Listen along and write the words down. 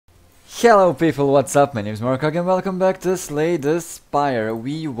Hello people, what's up? My name is Mark and welcome back to Slay the Spire.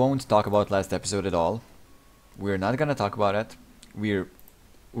 We won't talk about last episode at all. We're not gonna talk about it. We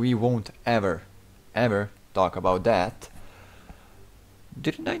won't ever talk about that.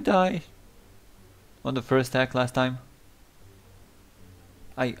 Didn't I die on the first act last time?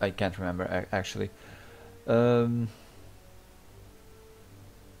 I can't remember actually.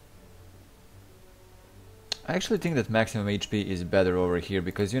 I actually think that maximum HP is better over here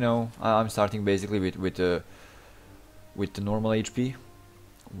because you know I'm starting basically with the normal HP.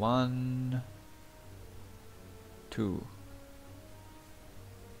 1, 2,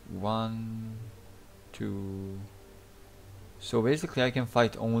 1, 2. So basically I can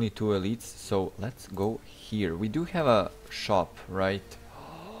fight only 2 elites. So let's go here. We do have a shop, right?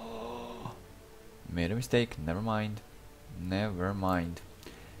 Made a mistake. Never mind. Never mind.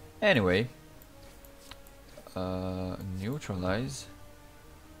 Anyway. Neutralize,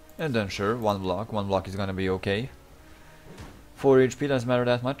 and then sure, one block is gonna be okay. 4 HP doesn't matter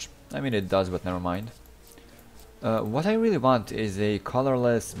that much. I mean it does, but never mind. What I really want is a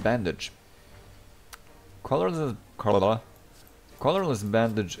colorless bandage. Colorless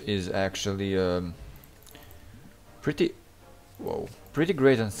bandage is actually pretty pretty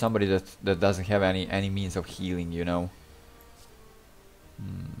great on somebody that doesn't have any means of healing, you know.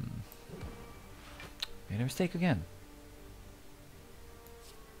 Made a mistake again.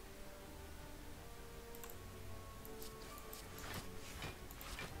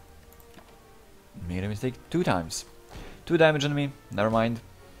 Made a mistake 2 times. 2 damage on me, never mind.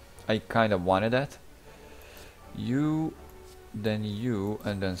 I kinda wanted that. You,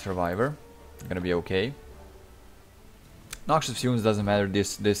 and then Survivor. Gonna be okay. Noxious Fumes doesn't matter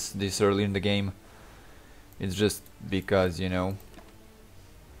this early in the game. It's just because, you know.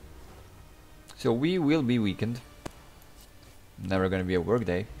 So we will be weakened. Never gonna be a work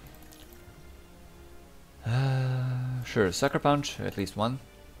day. Sure, Sucker Punch, at least 1.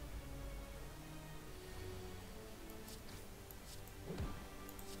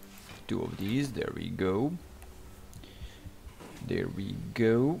 Two of these, there we go. There we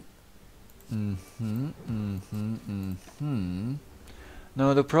go.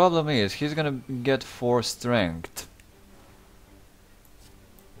 No, the problem is, he's gonna get 4 strength.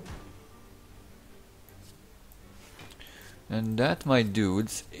 And that, my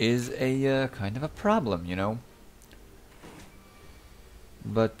dudes, is a kind of a problem, you know.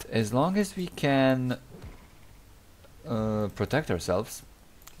 But as long as we can protect ourselves,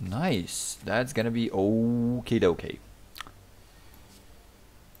 nice. That's gonna be okay.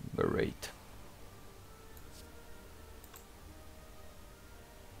 Great.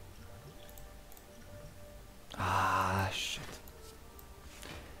 Ah, shit.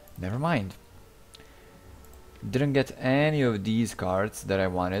 Never mind. Didn't get any of these cards that I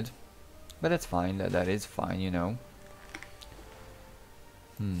wanted, but that's fine. That is fine, you know.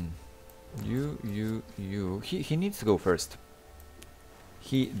 You. He needs to go first.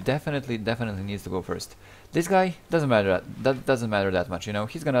 He definitely needs to go first. This guy doesn't matter. That doesn't matter that much, you know.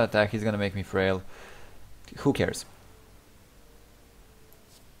 He's gonna attack. He's gonna make me frail. Who cares?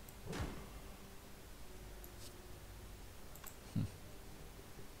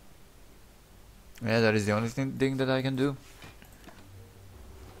 Yeah, that is the only thing that I can do.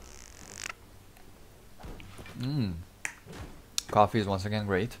 Coffee is once again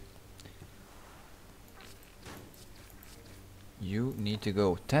great. You need to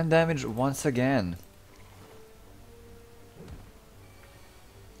go. 10 damage once again.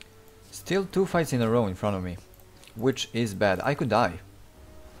 Still 2 fights in a row in front of me, which is bad. I could die.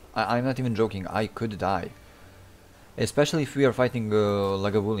 I'm not even joking. I could die. Especially if we are fighting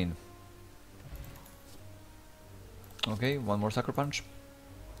Lagavulin. Okay, 1 more Sucker Punch.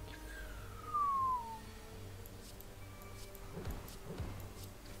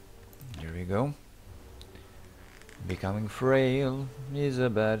 Here we go. Becoming frail is a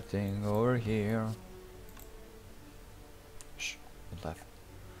bad thing over here. Shh, don't laugh.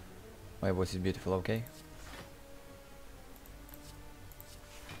 My voice is beautiful, okay?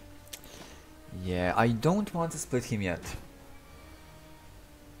 Yeah, I don't want to split him yet.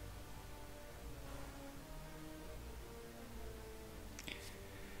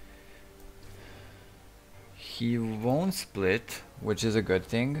 He won't split, which is a good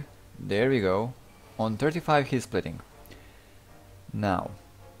thing. There we go. On 35 he's splitting. Now,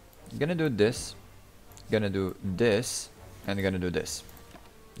 gonna do this, gonna do this, and gonna do this.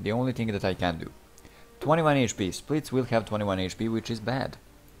 The only thing that I can do. 21 HP. Splits will have 21 HP, which is bad.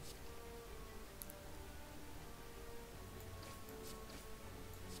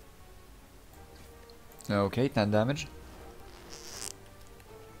 Okay, 10 damage.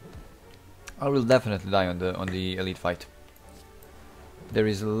 I will definitely die on the elite fight. There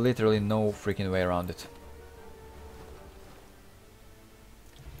is literally no freaking way around it.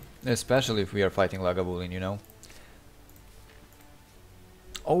 Especially if we are fighting Lagavulin, you know.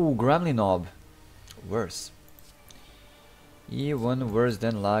 Oh, Gremlin Knob. Worse. Even worse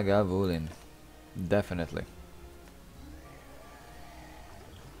than Lagavulin. Definitely.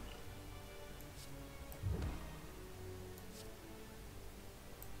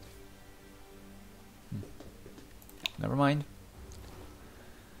 Never mind.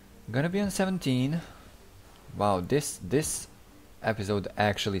 Gonna be on 17. Wow, this episode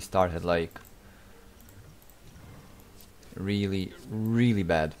actually started like really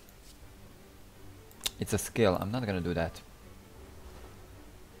bad. It's a skill. I'm not gonna do that.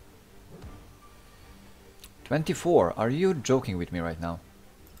 24. Are you joking with me right now?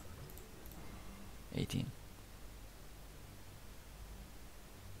 18.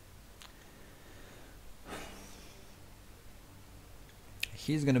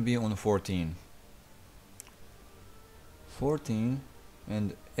 He's gonna be on 14. 14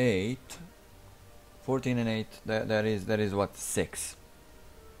 and 8. 14 and 8. That is what, 6.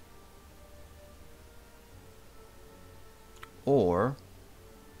 Or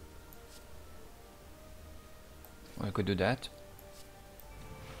I could do that.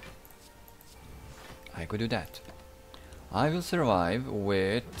 I could do that. I will survive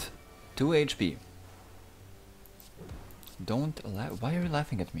with 2 HP. Don't laugh. Why are you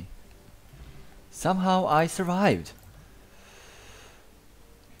laughing at me? Somehow I survived.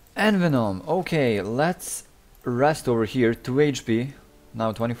 Envenom. Okay, let's rest over here. 2 HP.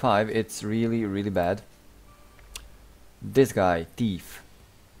 Now 25. It's really bad. This guy, Thief.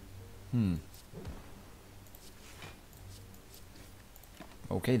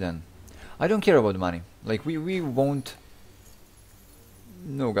 Okay then. I don't care about money. Like we won't.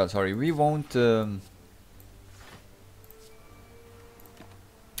 No, God, sorry. We won't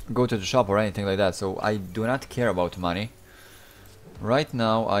go to the shop or anything like that. So I do not care about money. Right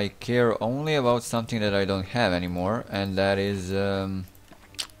now, I care only about something that I don't have anymore, and that is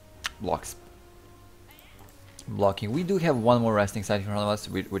blocks. Blocking. We do have one more resting site in front of us,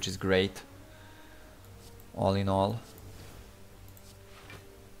 which is great. All in all.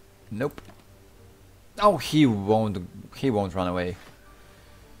 Nope. Oh, he won't run away.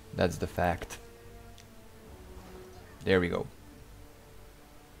 That's the fact. There we go.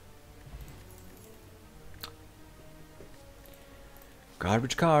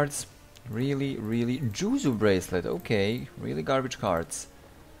 Garbage cards. Really Juzu bracelet. Okay, really garbage cards.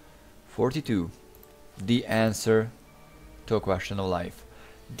 42. The answer to a question of life.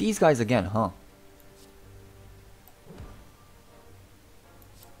 These guys again, huh?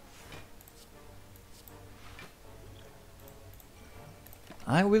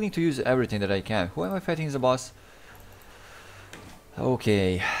 I'm willing to use everything that I can. Who am I fighting as a boss?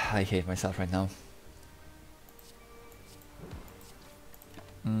 Okay, I hate myself right now.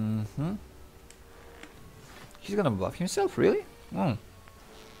 He's gonna buff himself, really?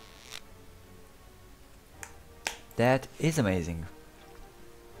 That is amazing.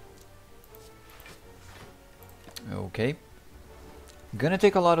 Okay. Gonna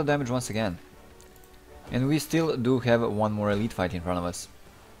take a lot of damage once again. And we still do have one more elite fight in front of us.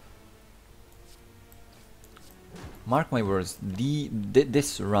 Mark my words,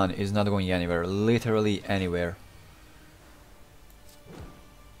 this run is not going anywhere, literally anywhere.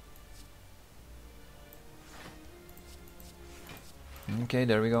 Okay,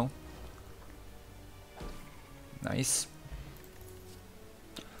 there we go. Nice.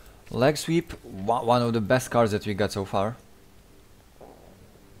 Leg sweep, one of the best cards that we got so far.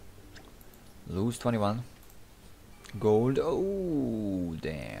 Lose 21. Gold, oh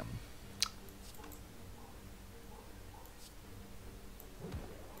damn.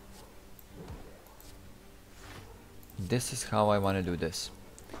 This is how I want to do this.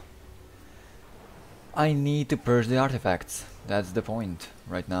 I need to purge the artifacts. That's the point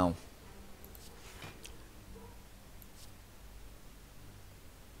right now.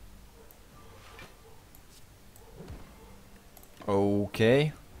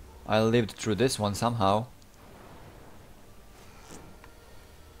 Okay. I lived through this one somehow.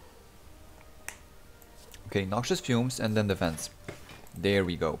 Okay, noxious fumes and then defense. There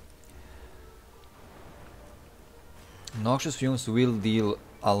we go. Noxious fumes will deal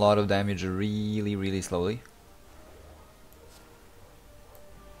a lot of damage really slowly.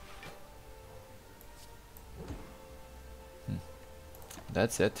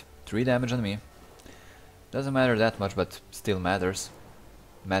 That's it. 3 damage on me. Doesn't matter that much, but still matters.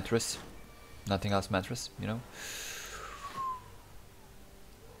 Mattress. Nothing else matters, you know?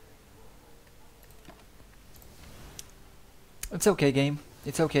 It's okay, game.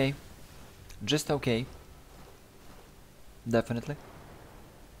 It's okay. Just okay. Definitely.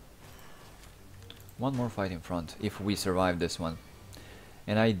 One more fight in front, if we survive this one.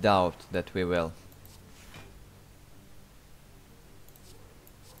 And I doubt that we will.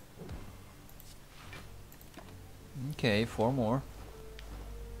 Okay, 4 more.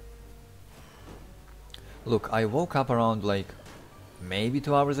 Look, I woke up around like maybe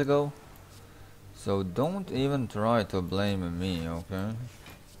 2 hours ago. So don't even try to blame me, okay?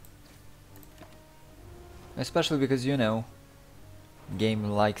 Especially because, you know, game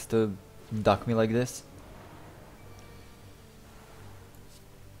likes to duck me like this.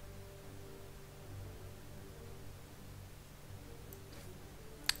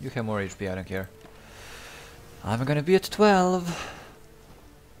 You have more HP, I don't care. I'm gonna be at 12.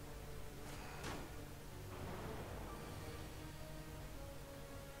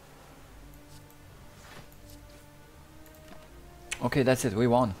 Okay, that's it, we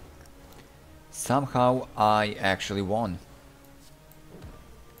won. Somehow I actually won.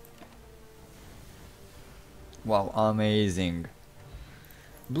 Wow, amazing.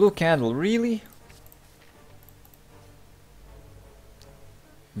 Blue candle, really?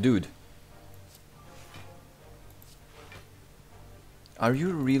 Dude. Are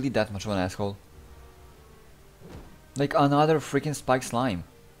you really that much of an asshole? Like another freaking spike slime.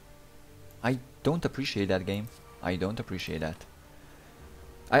 I don't appreciate that game. I don't appreciate that.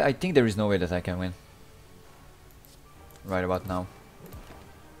 I think there is no way that I can win. Right about now.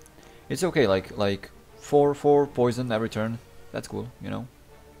 It's okay, like 4 poison every turn. That's cool, you know.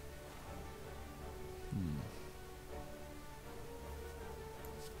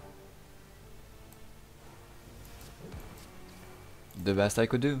 The best I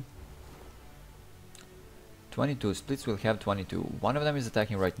could do. 22 splits will have 22. One of them is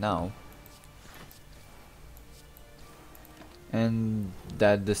attacking right now. And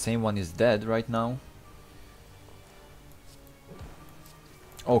that the same one is dead right now.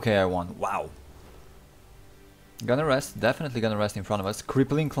 Okay, I won. Wow. Gonna rest. Definitely gonna rest in front of us.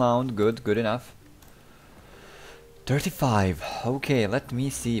 Crippling Clown. Good. Good enough. 35. Okay, let me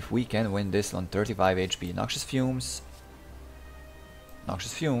see if we can win this on 35 HP. Noxious Fumes.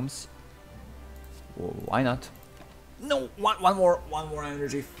 Noxious Fumes. Why not? No! One more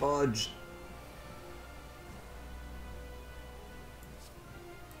energy. Fudge.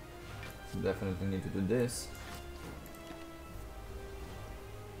 Definitely need to do this.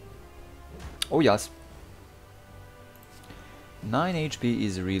 Oh yes. 9 HP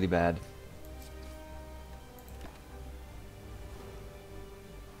is really bad.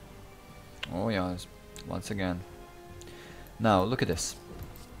 Oh yes, once again. Now look at this.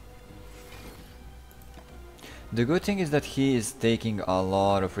 The good thing is that he is taking a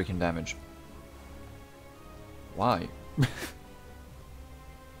lot of freaking damage. Why?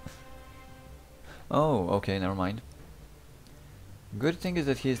 Oh, okay, never mind. Good thing is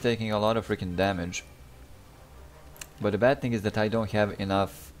that he is taking a lot of freaking damage. But the bad thing is that I don't have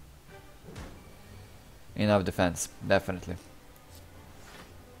enough defense, definitely.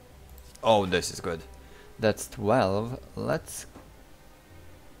 Oh, this is good. That's 12. Let's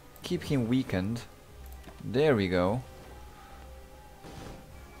keep him weakened. There we go.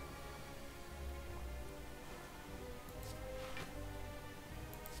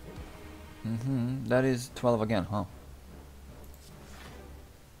 That is 12 again, huh?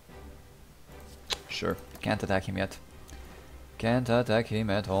 Sure, can't attack him yet. Can't attack him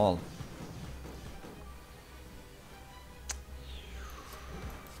at all.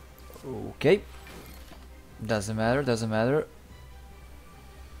 Okay. Doesn't matter, doesn't matter.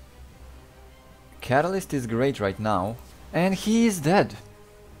 Catalyst is great right now. And he is dead.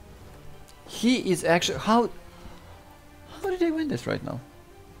 He is actually... How did I win this right now?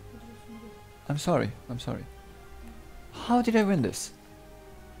 I'm sorry, I'm sorry. How did I win this?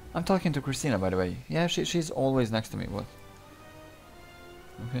 I'm talking to Christina, by the way. Yeah, she's always next to me. What?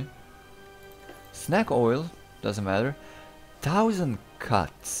 Okay. Snack oil, doesn't matter. 1,000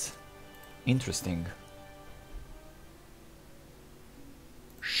 cuts. Interesting.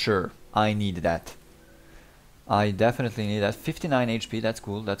 Sure, I need that. I definitely need that. 59 HP, that's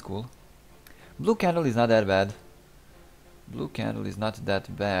cool, that's cool. Blue candle is not that bad. Blue candle is not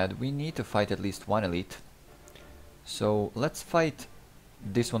that bad. We need to fight at least one elite. So let's fight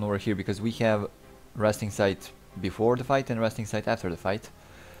this one over here because we have resting sight before the fight and resting sight after the fight.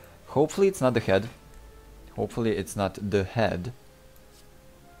 Hopefully it's not the head. Hopefully it's not the head.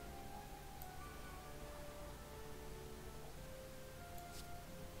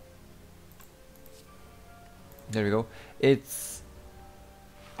 There we go. It's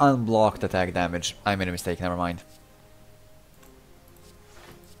unblocked attack damage. I made a mistake, never mind.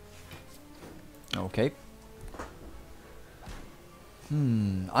 Okay.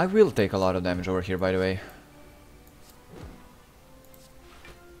 I will take a lot of damage over here, by the way.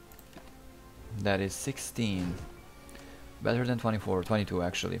 That is 16. Better than 24, 22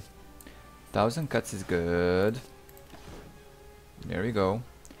 actually. 1000 cuts is good. There we go.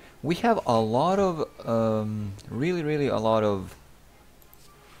 We have a lot of, really a lot of...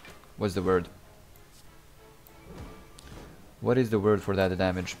 What's the word? What is the word for that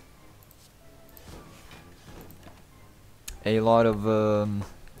damage? A lot of,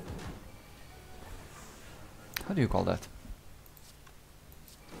 how do you call that?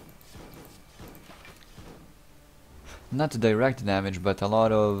 Not direct damage, but a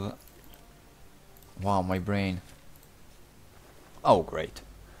lot of... Wow, my brain. Oh, great.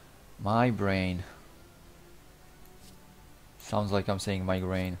 My brain. Sounds like I'm saying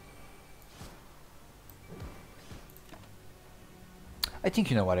migraine. I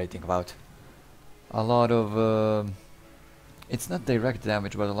think you know what I think about. A lot of... it's not direct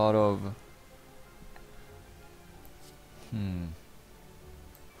damage, but a lot of...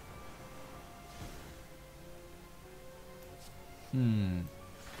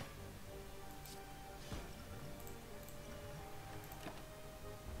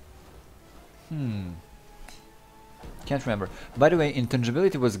 Can't remember. By the way,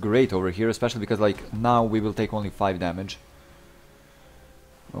 intangibility was great over here, especially because like now we will take only 5 damage.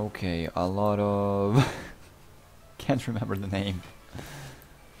 Okay, a lot of... Can't remember the name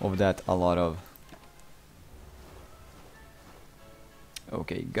of that a lot of.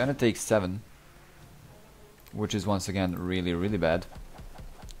 Okay, gonna take 7. Which is once again really bad.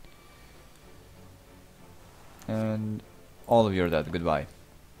 And all of you are dead, goodbye.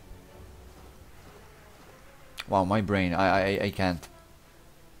 Wow, my brain, I can't.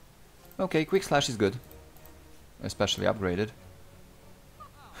 Okay, quick slash is good. Especially upgraded.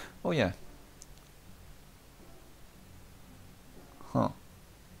 Oh yeah. Huh.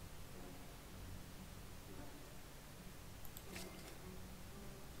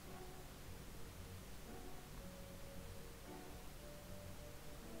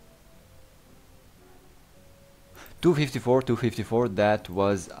 $254, that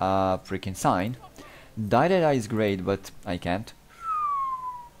was a freaking sign. Die is great, but I can't.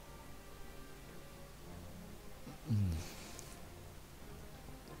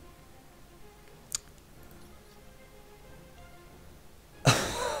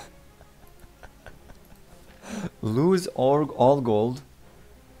 Lose all gold,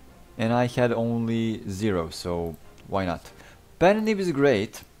 and I had only 0, so why not? Pen and nib is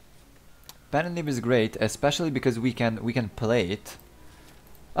great. Pen and nib is great, especially because we can play it.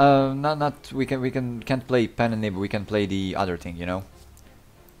 Not can't play pen and nib. We can play the other thing, you know.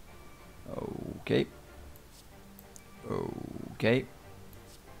 Okay. Okay.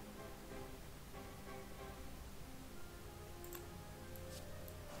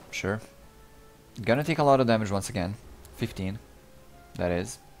 Sure. Gonna take a lot of damage once again. 15. That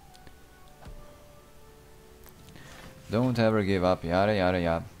is. Don't ever give up. Yada yada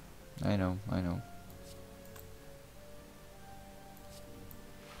yada. I know.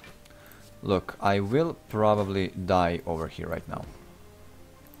 Look, I will probably die over here right now.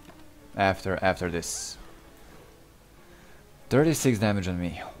 After this. 36 damage on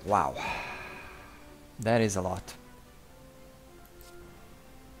me. Wow. That is a lot.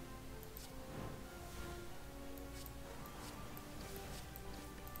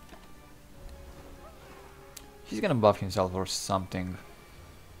 He's gonna buff himself or something.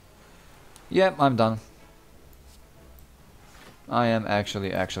 Yeah, I'm done. I am actually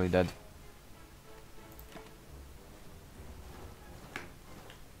dead.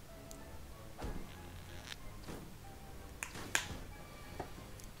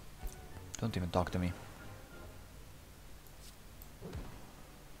 Don't even talk to me.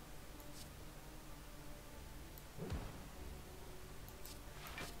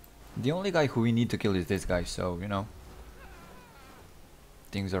 The only guy who we need to kill is this guy, so, you know.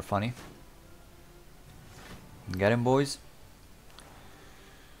 Things are funny. Get him, boys.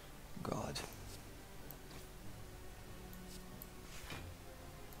 God.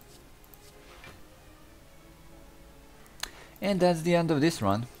 And that's the end of this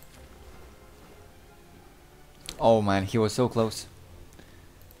run. Oh man, he was so close.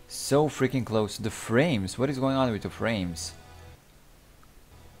 So freaking close. The frames, what is going on with the frames?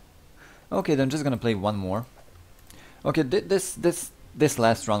 Okay, then I'm just gonna play one more. Okay, this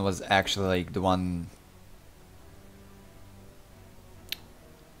last run was actually like the one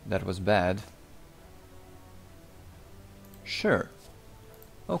that was bad. Sure.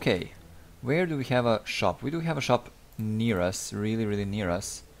 Okay, where do we have a shop? We do have a shop near us, really near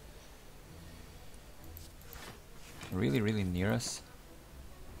us. really, really near us.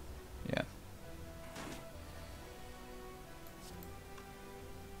 Yeah.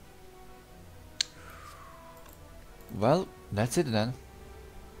 Well, that's it then.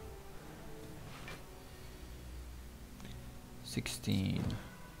 16,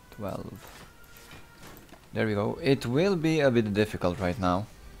 12. There we go. It will be a bit difficult right now.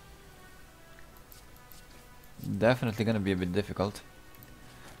 Definitely gonna be a bit difficult.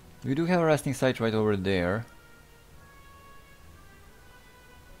 We do have a resting site right over there.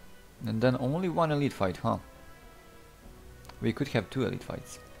 And then only one elite fight, huh? We could have 2 elite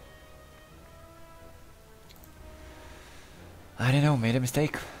fights. I don't know, made a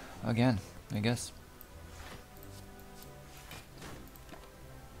mistake. Again, I guess.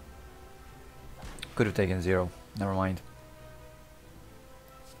 Could have taken 0. Never mind.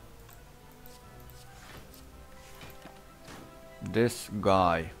 This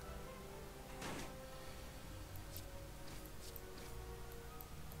guy.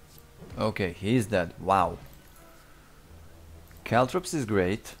 Okay, he's dead. Wow. Caltrops is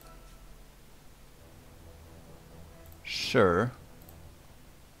great. Sure.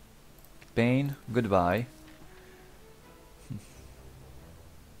 Pain, goodbye.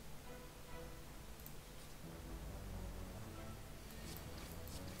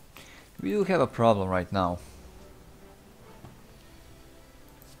 We do have a problem right now.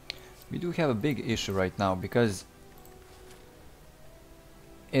 We do have a big issue right now because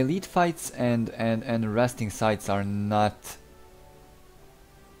elite fights and resting sites are not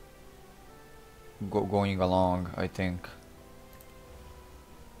going along, I think.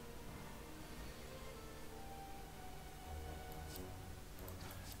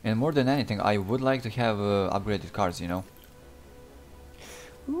 And more than anything, I would like to have upgraded cars, you know.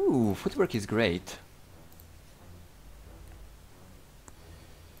 Ooh, footwork is great.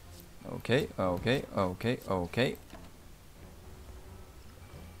 Okay, okay, okay, okay.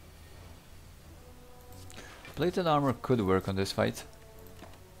 Plated armor could work on this fight.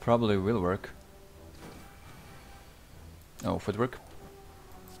 Probably will work. Oh, footwork.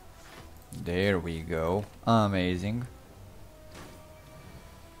 There we go. Amazing.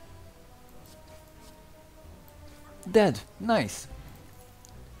 Dead. Nice.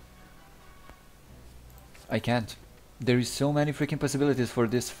 I can't. There is so many freaking possibilities for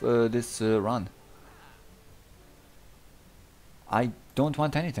this run. I don't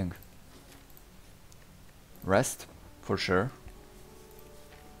want anything. Rest, for sure.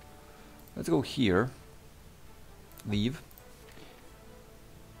 Let's go here. Leave.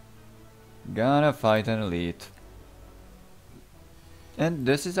 Gonna fight an elite. And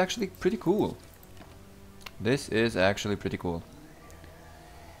this is actually pretty cool. This is actually pretty cool.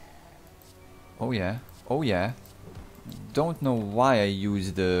 Oh yeah. Oh yeah. Don't know why I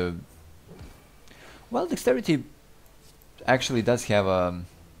used the... Well, dexterity actually does have a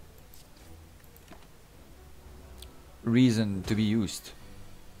reason to be used.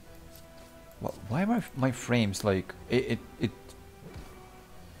 Why are my frames like... It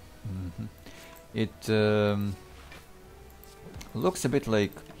looks a bit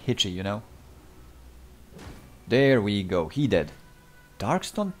like hitchy, you know? There we go, he dead.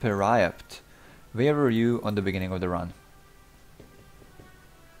 Darkstone Periapt. Where were you on the beginning of the run?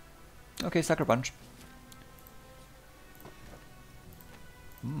 Okay, Sucker Punch.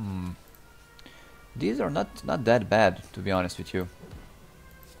 These are not that bad, to be honest with you.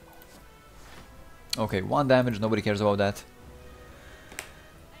 Okay, 1 damage, nobody cares about that.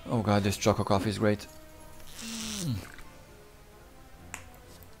 Oh god, this Choco Coffee is great.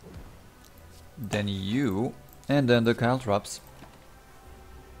 Then you, and then the Caltrops.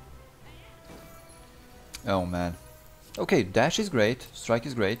 Oh man. Okay, dash is great, strike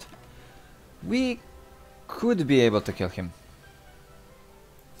is great. We could be able to kill him.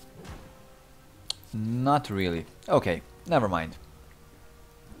 Not really. Okay, never mind.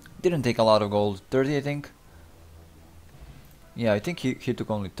 Didn't take a lot of gold, 30 I think. Yeah, I think he took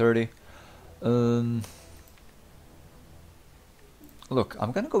only 30. Look,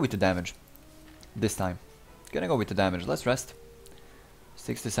 I'm gonna go with the damage. This time. Gonna go with the damage, let's rest.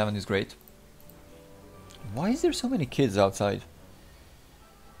 67 is great. Why is there so many kids outside?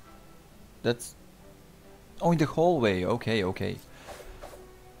 That's... Oh, in the hallway. Okay, okay.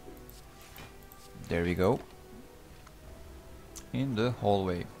 There we go. In the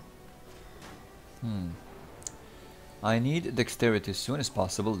hallway. I need dexterity as soon as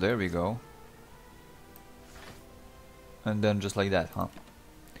possible. There we go. And then just like that, huh?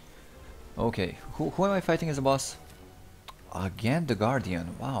 Okay. Who am I fighting as a boss? Again the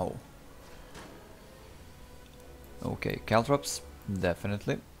Guardian. Wow. Okay, Caltrops,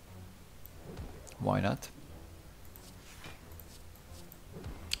 definitely. Why not?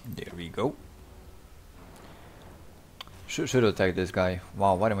 There we go. Should attack this guy.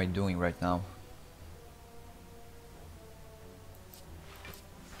 Wow, what am I doing right now?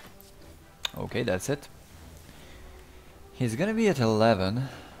 Okay, that's it. He's gonna be at 11.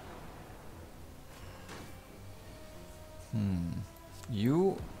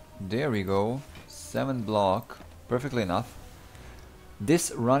 You... There we go. 7 block. Perfectly enough.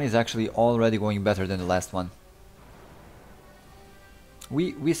 This run is actually already going better than the last one.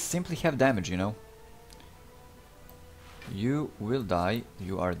 We simply have damage, you know. You will die.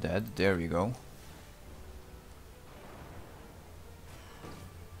 You are dead. There we go.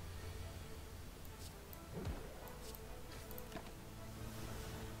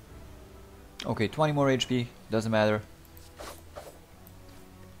 Okay, 20 more HP. Doesn't matter.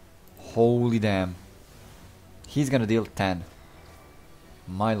 Holy damn. He's gonna deal 10.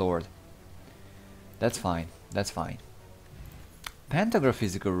 My lord. That's fine. That's fine. Pantograph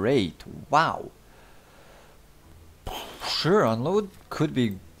is great. Wow. Sure, unload could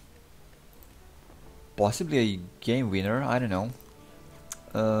be possibly a game winner. I don't know.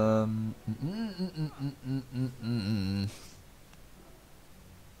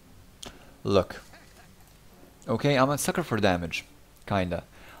 Look. Okay, I'm a sucker for damage. Kinda.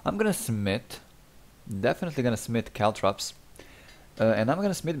 I'm gonna smith. Definitely gonna smith caltrops. And I'm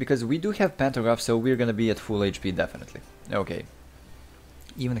gonna smith because we do have pantograph, so we're gonna be at full HP definitely. Okay.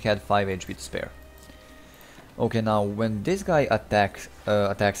 Even had 5 HP to spare. Okay, now when this guy attacks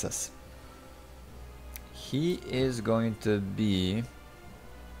us, he is going to be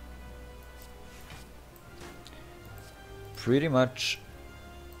pretty much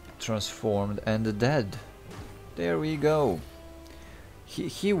transformed and dead. There we go.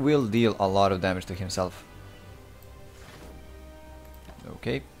 He will deal a lot of damage to himself.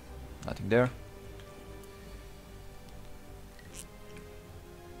 Okay, nothing there.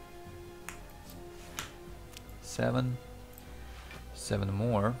 Seven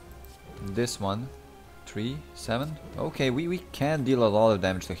more. This one, 3, 7. Okay, we can deal a lot of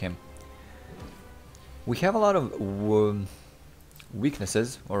damage to him. We have a lot of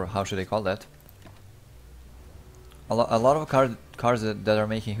weaknesses, or how should I call that? A lot of cards that are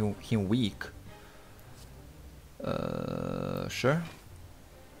making him weak. Sure.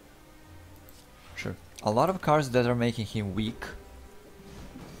 A lot of cards that are making him weak.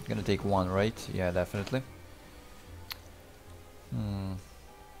 Gonna take 1, right? Yeah, definitely.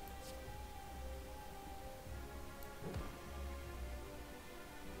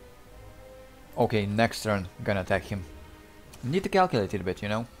 Okay, next turn, gonna attack him. Need to calculate it a bit, you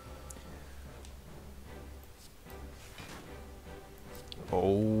know?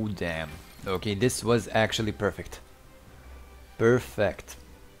 Oh, damn. Okay, this was actually perfect. Perfect.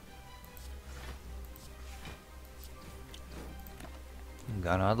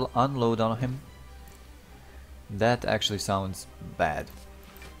 Gonna unload on him. That actually sounds bad.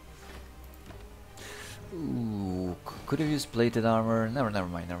 Ooh, could have used plated armor. Never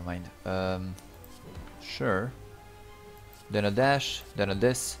mind. Sure. Then a dash, then a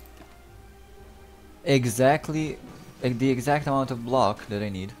this. Exactly, the exact amount of block that I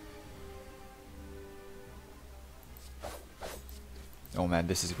need. Oh man,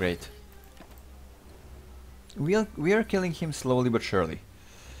 this is great. We are killing him slowly but surely.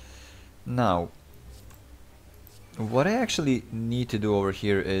 Now, what I actually need to do over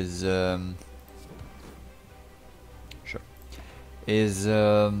here is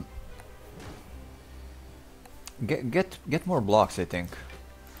get more blocks. I think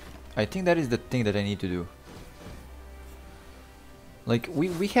that is the thing that I need to do. Like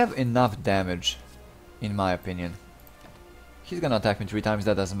we have enough damage, in my opinion. He's gonna attack me 3 times.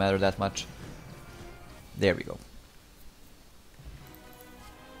 That doesn't matter that much. There we go.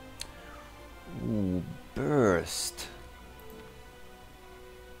 Ooh, burst.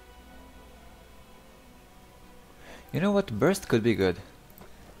 You know what? Burst could be good.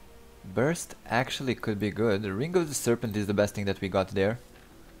 Burst actually could be good. The Ring of the Serpent is the best thing that we got there.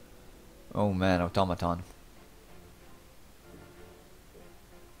 Oh man, Automaton.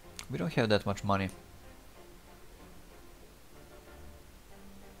 We don't have that much money.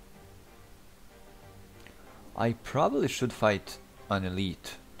 I probably should fight an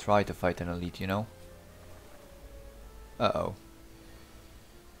elite. Try to fight an elite, you know? Uh-oh.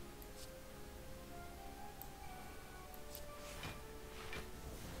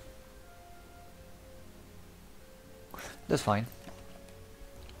 That's fine.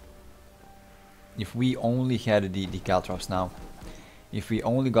 If we only had the Caltrops now. If we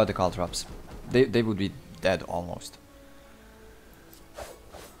only got the Caltrops. They would be dead almost.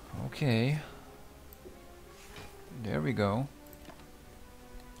 Okay. There we go.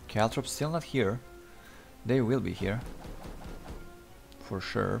 Caltrops still not here. They will be here. For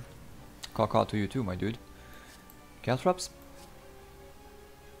sure. Caw to you too, my dude. Caltrops.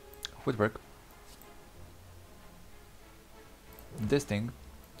 Footwork. This thing.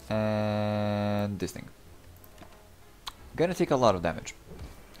 And this thing. Gonna take a lot of damage.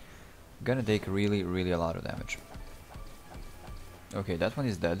 Gonna take really a lot of damage. Okay, that one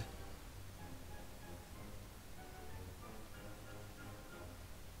is dead.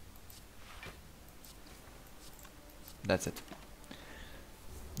 That's it.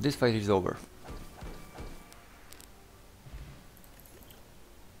 This fight is over.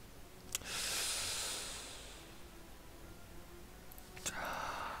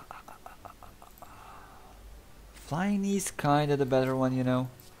 Flying is kinda the better one, you know.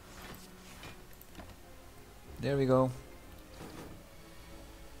 There we go.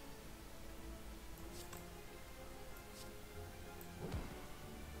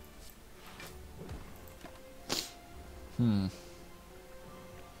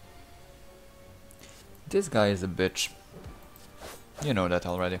 This guy is a bitch. You know that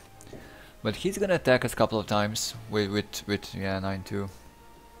already. But he's gonna attack us a couple of times with yeah, 9-2.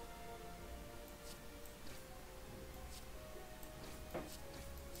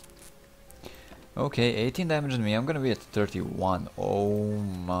 Okay, 18 damage on me. I'm gonna be at 31. Oh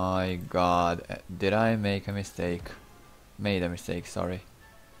my god. Did I make a mistake? Made a mistake, sorry.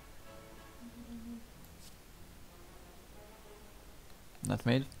 Not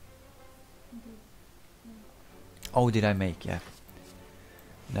made? Oh, did I make? Yeah.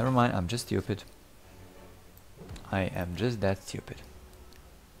 Never mind, I'm just stupid. I am just that stupid.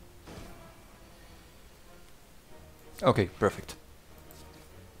 Okay, perfect.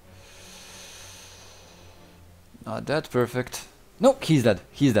 Not that perfect. No, he's dead.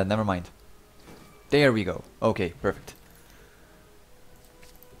 He's dead, never mind. There we go. Okay, perfect.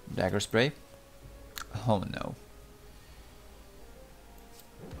 Dagger spray. Oh no.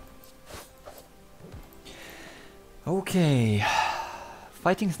 Okay.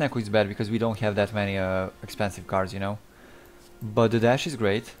 Fighting Snecko is bad because we don't have that many expensive cards, you know. But the dash is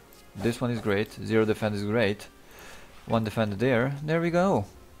great. This one is great. Zero defense is great. One defender there. There we go.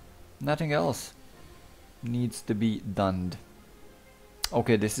 Nothing else needs to be done.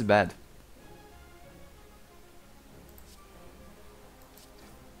 Okay, this is bad.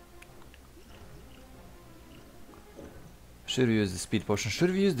 Should we use the speed potion?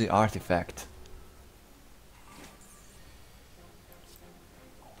 Should we use the artifact?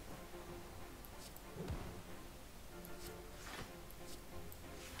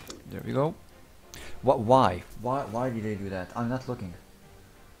 There we go. What? Why? Why did they do that? I'm not looking.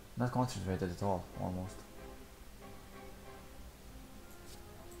 Not concentrated at all, almost.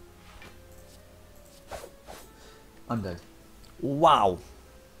 I'm dead. Wow!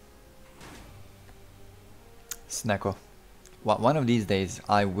 Snecko. One of these days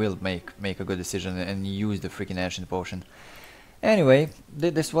I will make a good decision and use the freaking ancient potion. Anyway,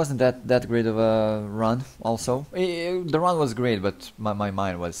 this wasn't that great of a run also. The run was great, but my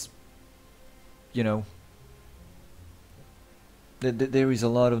mind was, you know, there is a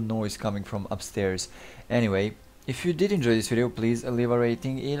lot of noise coming from upstairs. Anyway, if you did enjoy this video, please leave a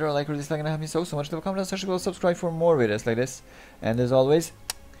rating, either a like or dislike, and help me so much. Leave a comment section below, subscribe for more videos like this. And as always,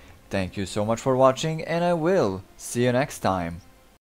 thank you so much for watching, and I will see you next time.